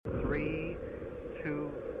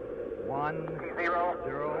1,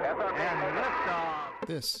 0, and liftoff.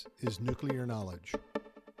 This is Nuclear Knowledge.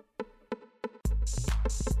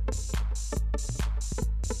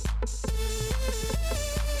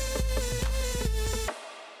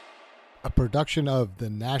 A production of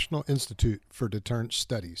the National Institute for Deterrence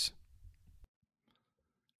Studies.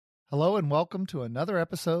 Hello and welcome to another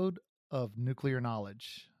episode of Nuclear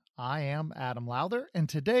Knowledge. I am Adam Lowther, and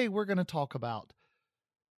today we're going to talk about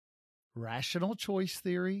rational choice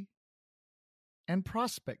theory and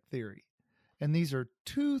prospect theory. And these are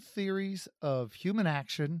two theories of human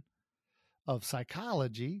action, of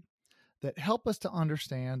psychology, that help us to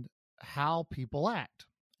understand how people act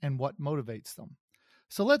and what motivates them.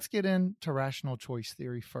 So let's get into rational choice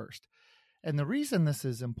theory first. And the reason this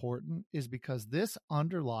is important is because this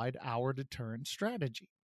underlied our deterrence strategy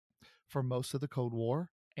for most of the Cold War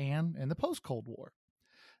and in the post-Cold War.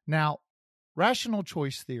 Now, rational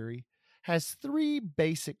choice theory has three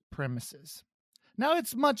basic premises. Now,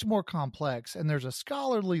 it's much more complex, and there's a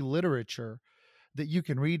scholarly literature that you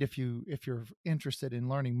can read if you're interested in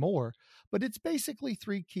learning more, but it's basically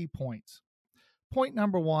three key points. Point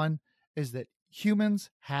number one is that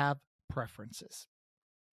humans have preferences.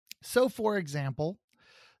 So, for example,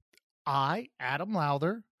 I, Adam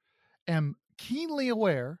Lowther, am keenly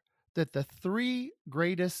aware that the three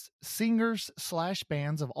greatest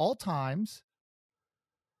singers/bands of all times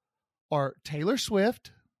are Taylor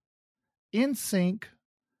Swift, NSYNC,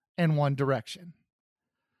 and One Direction.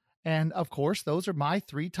 And of course, those are my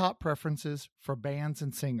three top preferences for bands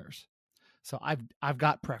and singers. So I've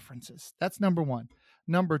got preferences. That's number one.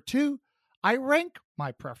 Number two, I rank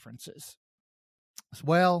my preferences.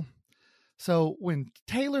 Well, so when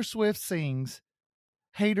Taylor Swift sings,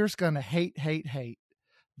 haters gonna hate,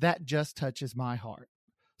 that just touches my heart.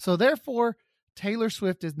 So therefore, Taylor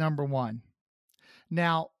Swift is number one.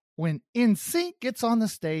 Now, when NSYNC gets on the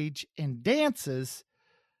stage and dances,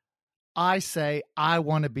 I say, I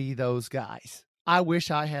want to be those guys. I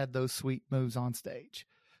wish I had those sweet moves on stage.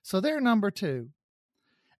 So they're number two.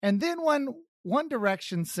 And then when One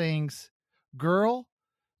Direction sings, Girl,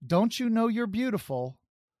 Don't You Know You're Beautiful,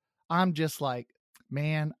 I'm just like,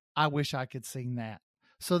 man, I wish I could sing that.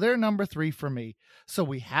 So they're number three for me. So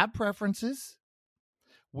we have preferences,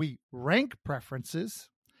 we rank preferences,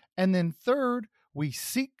 and then third, we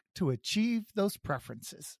seek to achieve those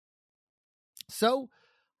preferences. So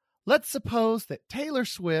let's suppose that Taylor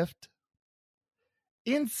Swift,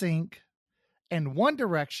 NSYNC, and One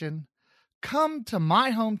Direction come to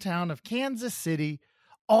my hometown of Kansas City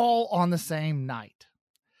all on the same night.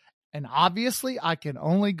 And obviously, I can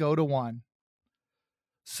only go to one.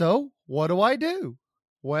 So what do?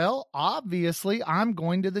 Well, obviously, I'm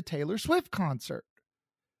going to the Taylor Swift concert.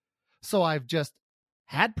 So I've just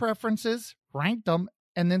had preferences, ranked them,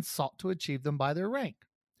 and then sought to achieve them by their rank.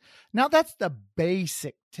 Now, that's the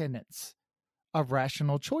basic tenets of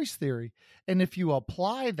rational choice theory. And if you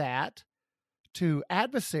apply that to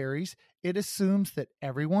adversaries, it assumes that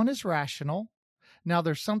everyone is rational. Now,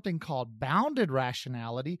 there's something called bounded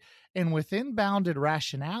rationality, and within bounded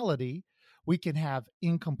rationality, we can have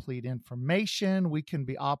incomplete information, we can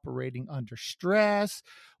be operating under stress,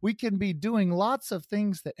 we can be doing lots of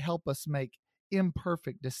things that help us make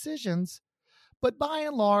imperfect decisions, but by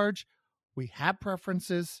and large, we have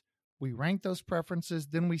preferences, we rank those preferences,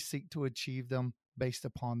 then we seek to achieve them based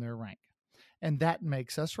upon their rank. And that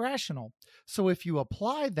makes us rational. So if you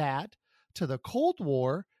apply that to the Cold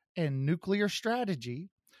War and nuclear strategy,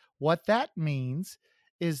 what that means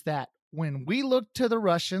is that when we looked to the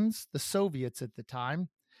Russians, the Soviets at the time,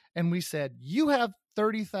 and we said, you have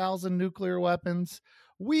 30,000 nuclear weapons,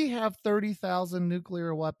 we have 30,000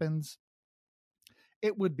 nuclear weapons,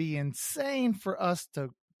 it would be insane for us to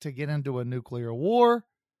get into a nuclear war.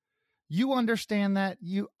 You understand that.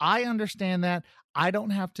 I understand that. I don't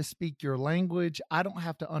have to speak your language. I don't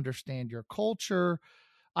have to understand your culture.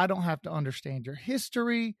 I don't have to understand your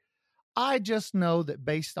history. I just know that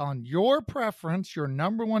based on your preference, your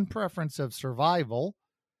number one preference of survival,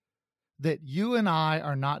 that you and I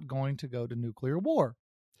are not going to go to nuclear war.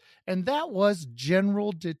 And that was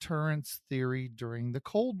general deterrence theory during the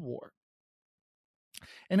Cold War.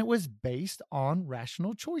 And it was based on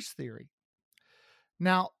rational choice theory.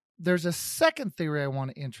 Now, there's a second theory I want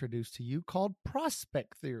to introduce to you called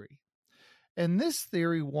prospect theory. And this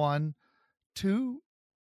theory won two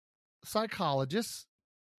psychologists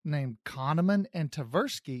named Kahneman and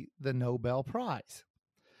Tversky the Nobel Prize.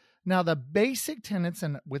 Now, the basic tenets,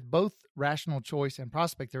 and with both rational choice and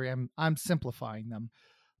prospect theory, I'm simplifying them,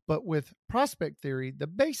 but with prospect theory, the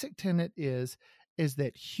basic tenet is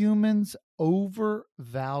that humans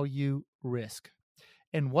overvalue risk.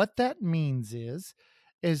 And what that means is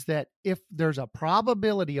is that if there's a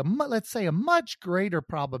probability, let's say a much greater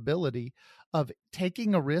probability of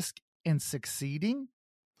taking a risk and succeeding,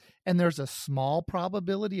 and there's a small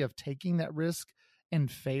probability of taking that risk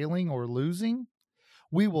and failing or losing,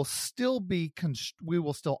 we will still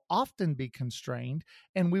often be constrained,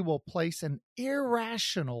 and we will place an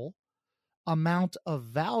irrational amount of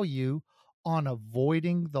value on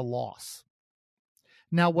avoiding the loss.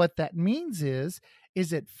 Now, what that means is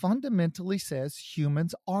it fundamentally says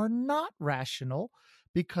humans are not rational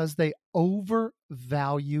because they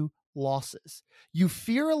overvalue losses. You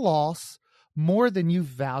fear a loss more than you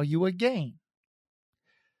value a gain.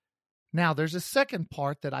 Now, there's a second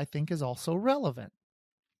part that I think is also relevant,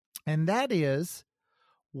 and that is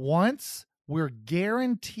once we're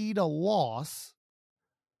guaranteed a loss,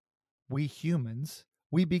 we humans,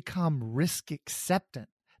 we become risk acceptant.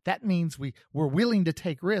 That means we're willing to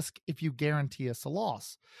take risk if you guarantee us a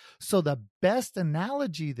loss. So the best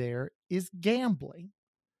analogy there is gambling.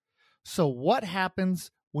 So what happens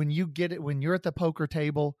when you're at the poker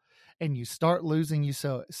table and you start losing? You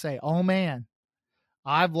say, oh man,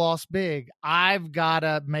 I've lost big. I've got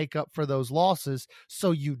to make up for those losses. So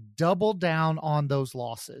you double down on those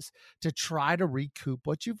losses to try to recoup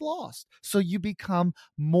what you've lost. So you become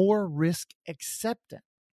more risk acceptant.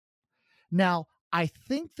 Now, I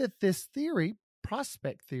think that this theory,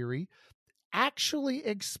 prospect theory, actually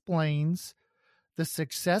explains the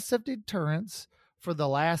success of deterrence for the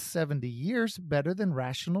last 70 years better than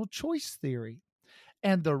rational choice theory.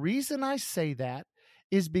 And the reason I say that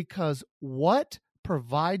is because what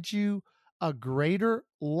provides you a greater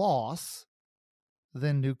loss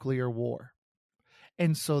than nuclear war?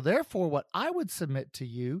 And so therefore, what I would submit to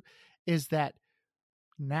you is that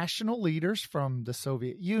national leaders from the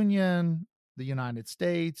Soviet Union, the United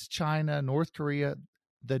States, China, North Korea,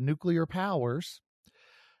 the nuclear powers,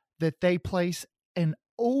 that they place an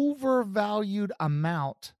overvalued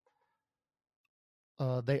amount.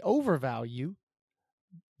 They overvalue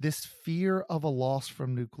this fear of a loss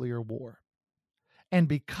from nuclear war. And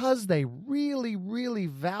because they really, really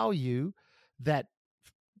value that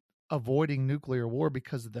avoiding nuclear war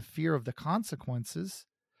because of the fear of the consequences,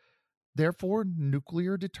 therefore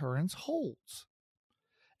nuclear deterrence holds.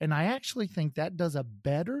 And I actually think that does a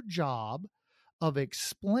better job of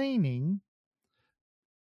explaining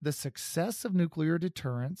the success of nuclear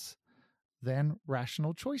deterrence than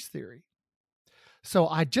rational choice theory. So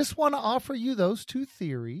I just want to offer you those two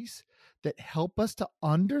theories that help us to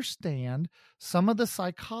understand some of the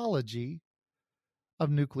psychology of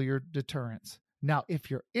nuclear deterrence. Now, if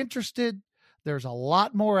you're interested, there's a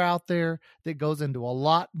lot more out there that goes into a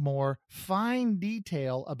lot more fine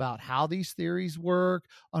detail about how these theories work,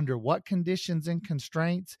 under what conditions and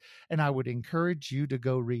constraints, and I would encourage you to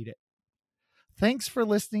go read it. Thanks for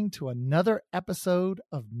listening to another episode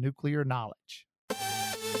of Nuclear Knowledge.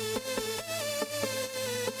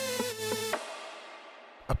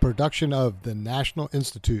 A production of the National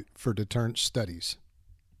Institute for Deterrence Studies.